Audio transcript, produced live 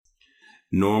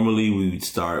Normally, we would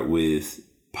start with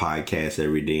podcasts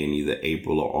every day in either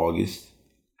April or August.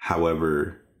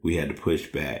 However, we had to push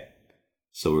back.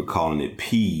 So we're calling it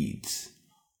PEDS,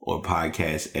 or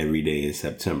Podcast Every Day in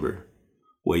September,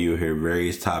 where you'll hear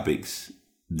various topics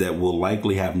that will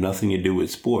likely have nothing to do with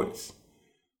sports,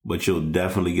 but you'll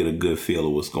definitely get a good feel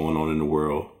of what's going on in the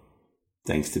world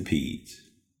thanks to PEDS.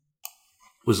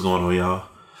 What's going on, y'all?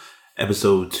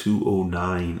 Episode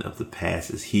 209 of The Pass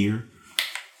is here.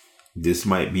 This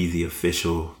might be the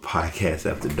official podcast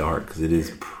after dark because it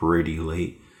is pretty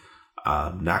late.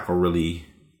 I'm not going to really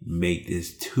make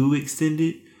this too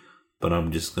extended, but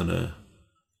I'm just going to,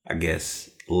 I guess,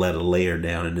 let a layer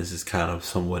down. And this is kind of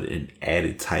somewhat an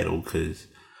added title because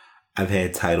I've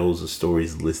had titles of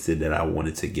stories listed that I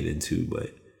wanted to get into,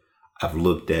 but I've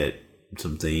looked at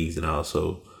some things and I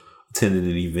also attended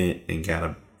an event and got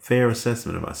a fair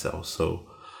assessment of myself. So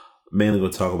mainly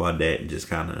going to talk about that and just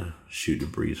kind of shoot the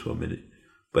breeze for a minute.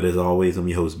 But as always, I'm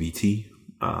your host, BT.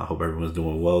 I hope everyone's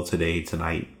doing well today,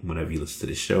 tonight, whenever you listen to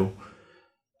this show.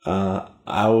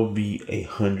 I will be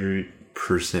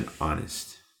 100%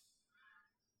 honest.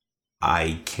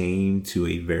 I came to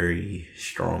a very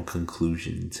strong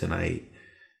conclusion tonight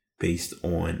based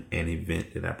on an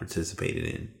event that I participated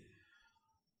in.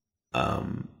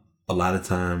 A lot of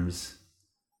times,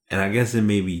 and I guess there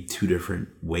may be two different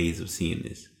ways of seeing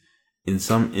this. In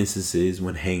some instances,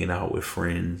 when hanging out with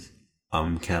friends,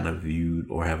 I'm kind of viewed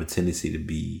or have a tendency to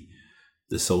be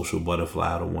the social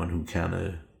butterfly, the one who kind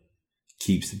of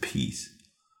keeps the peace.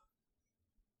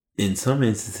 In some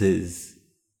instances,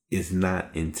 it's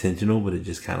not intentional, but it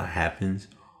just kind of happens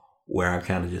where I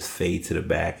kind of just fade to the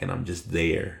back and I'm just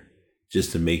there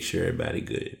just to make sure everybody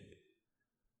good.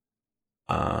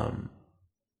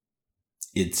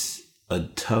 It's a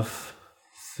tough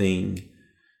thing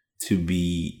to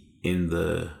be in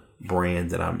the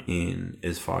brand that I'm in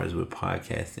as far as with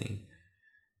podcasting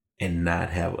and not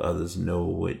have others know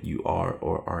what you are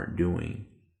or aren't doing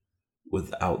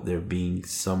without there being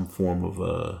some form of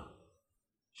a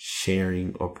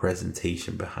sharing or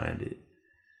presentation behind it.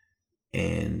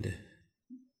 And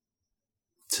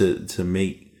to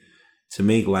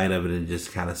make light of it and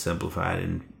just kind of simplify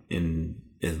it in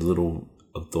as little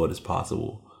of thought as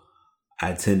possible, I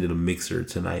attended a mixer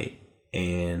tonight,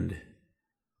 and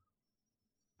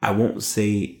I won't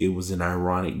say it was an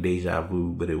ironic deja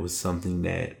vu, but it was something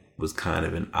that was kind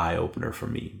of an eye-opener for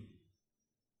me.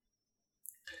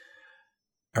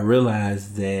 I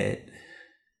realized that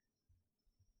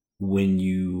when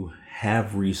you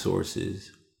have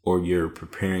resources or you're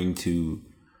preparing to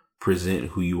present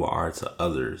who you are to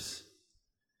others,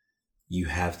 you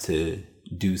have to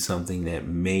do something that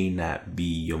may not be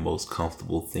your most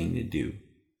comfortable thing to do.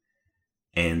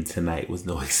 And tonight was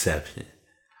no exception.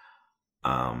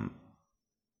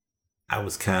 I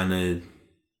was kind of,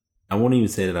 I won't even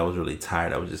say that I was really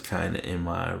tired. I was just kind of in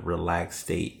my relaxed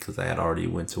state because I had already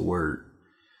went to work.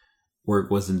 Work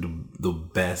wasn't the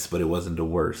best, but it wasn't the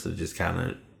worst. So just kind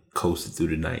of coasted through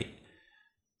the night.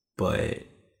 But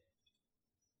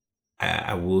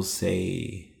I will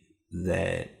say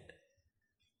that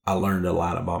I learned a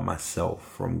lot about myself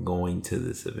from going to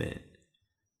this event.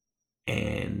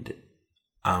 And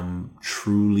I'm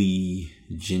truly,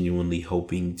 genuinely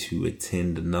hoping to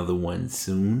attend another one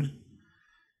soon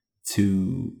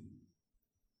to,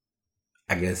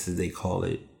 I guess as they call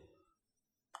it,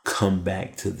 come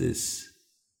back to this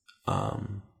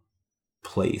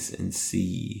place and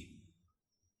see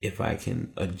if I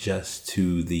can adjust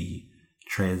to the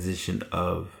transition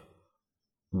of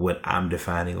what I'm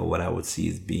defining or what I would see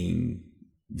as being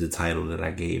the title that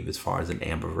I gave as far as an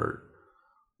ambivert,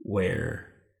 where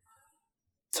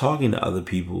talking to other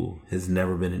people has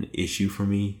never been an issue for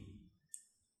me.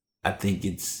 I think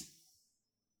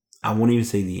I won't even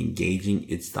say the engaging,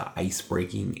 it's the ice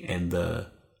breaking and the,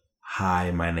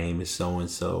 hi, my name is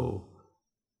so-and-so.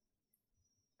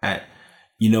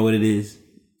 You know what it is?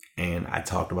 And I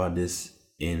talked about this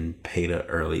in PETA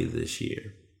earlier this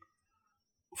year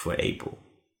for April.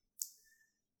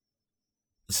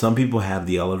 Some people have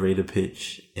the elevator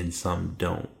pitch and some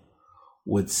don't.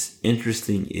 What's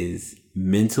interesting is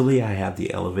mentally I have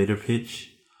the elevator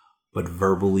pitch, but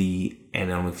verbally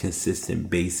and on a consistent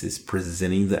basis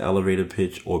presenting the elevator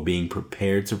pitch or being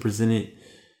prepared to present it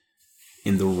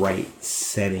in the right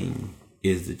setting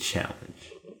is the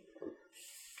challenge.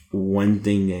 One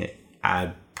thing that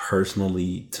I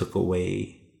personally took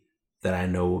away that I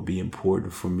know will be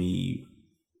important for me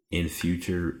in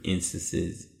future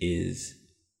instances is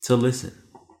to listen.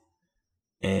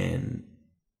 And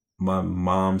my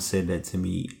mom said that to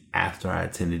me after I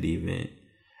attended the event.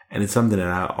 And it's something that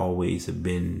I always have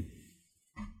been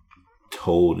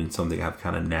told and something I've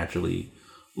kind of naturally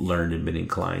learned and been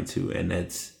inclined to. And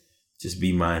that's just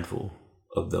be mindful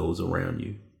of those around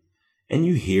you. And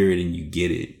you hear it and you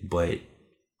get it, but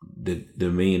the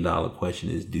 $1 million question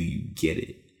is, do you get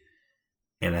it?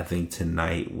 And I think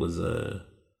tonight was a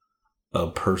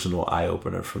personal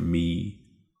eye-opener for me,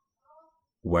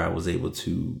 where I was able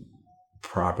to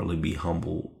properly be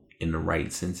humble in the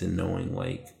right sense, and knowing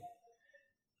like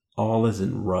all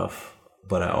isn't rough,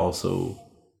 but I also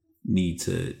need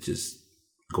to just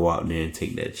go out there and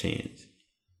take that chance.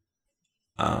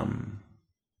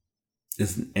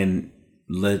 And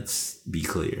let's be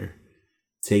clear,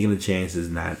 taking a chance is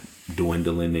not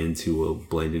dwindling into or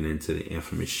blending into the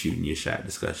infamous shooting your shot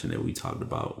discussion that we talked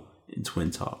about in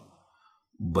Twin Talk.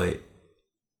 But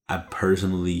I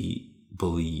personally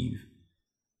believe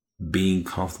being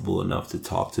comfortable enough to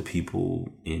talk to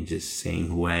people and just saying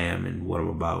who I am and what I'm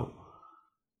about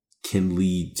can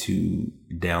lead to,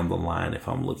 down the line, if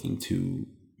I'm looking to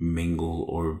mingle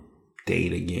or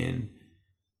date again,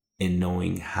 and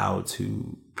knowing how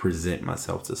to present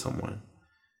myself to someone.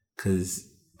 Because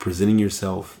presenting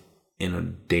yourself in a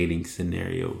dating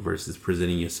scenario versus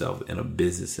presenting yourself in a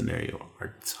business scenario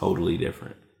are totally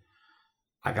different.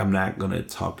 Like, I'm not going to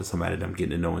talk to somebody that I'm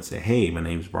getting to know and say, hey, my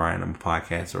name's Brian, I'm a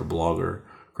podcaster, blogger,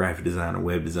 graphic designer,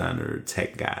 web designer,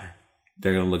 tech guy.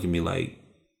 They're going to look at me like,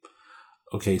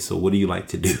 okay, so what do you like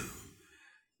to do?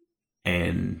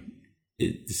 And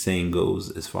the saying goes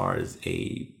as far as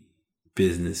a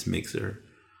business mixer.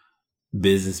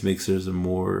 Business mixers are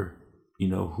more,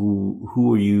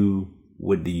 who are you?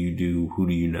 What do you do? Who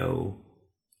do you know?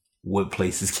 What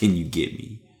places can you get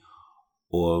me?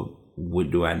 Or what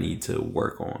do I need to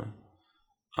work on?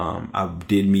 I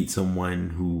did meet someone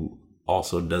who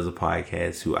also does a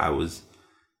podcast, who I was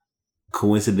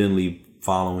coincidentally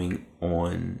following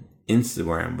on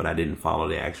Instagram, but I didn't follow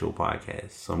the actual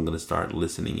podcast. So I'm going to start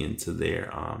listening into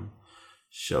their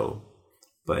show.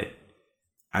 But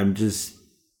I'm just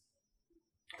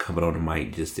coming on the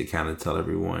mic just to kind of tell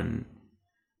everyone,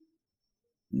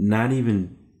 not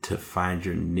even to find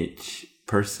your niche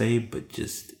per se, but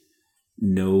just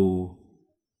know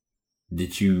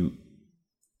that you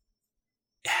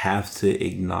have to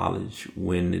acknowledge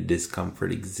when the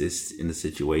discomfort exists in the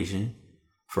situation,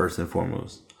 first and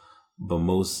foremost.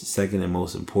 But second and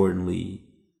most importantly,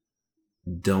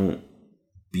 don't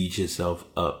beat yourself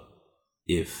up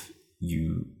if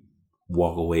you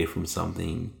walk away from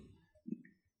something,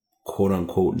 quote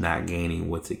unquote, not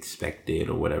gaining what's expected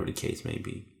or whatever the case may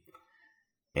be.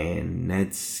 And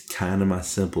that's kind of my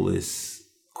simplest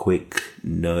quick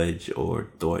nudge or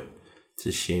thought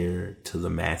to share to the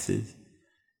masses,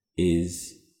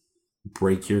 is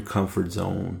break your comfort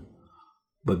zone,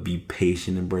 but be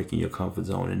patient in breaking your comfort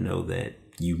zone, and know that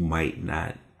you might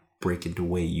not break it the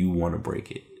way you want to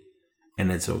break it. And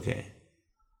that's okay.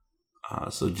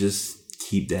 So just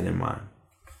keep that in mind.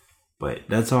 But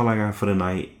that's all I got for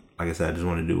tonight. Like I said, I just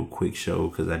want to do a quick show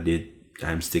because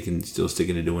I'm still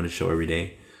sticking to doing the show every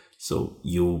day. So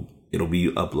it'll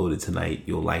be uploaded tonight.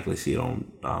 You'll likely see it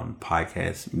on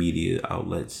podcast media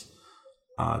outlets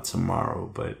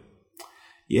tomorrow. But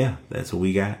yeah, that's what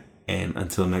we got. And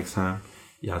until next time,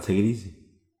 y'all take it easy.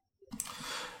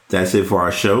 That's it for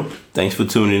our show. Thanks for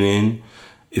tuning in.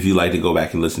 If you'd like to go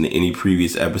back and listen to any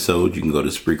previous episode, you can go to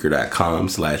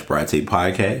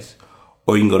Spreaker.com/BriTapePodcast,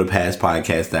 or you can go to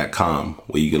pastpodcast.com,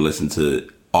 where you can listen to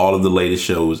all of the latest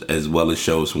shows as well as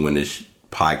shows from when this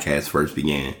podcast first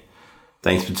began.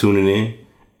 Thanks for tuning in,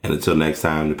 and until next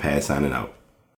time, the Past signing out.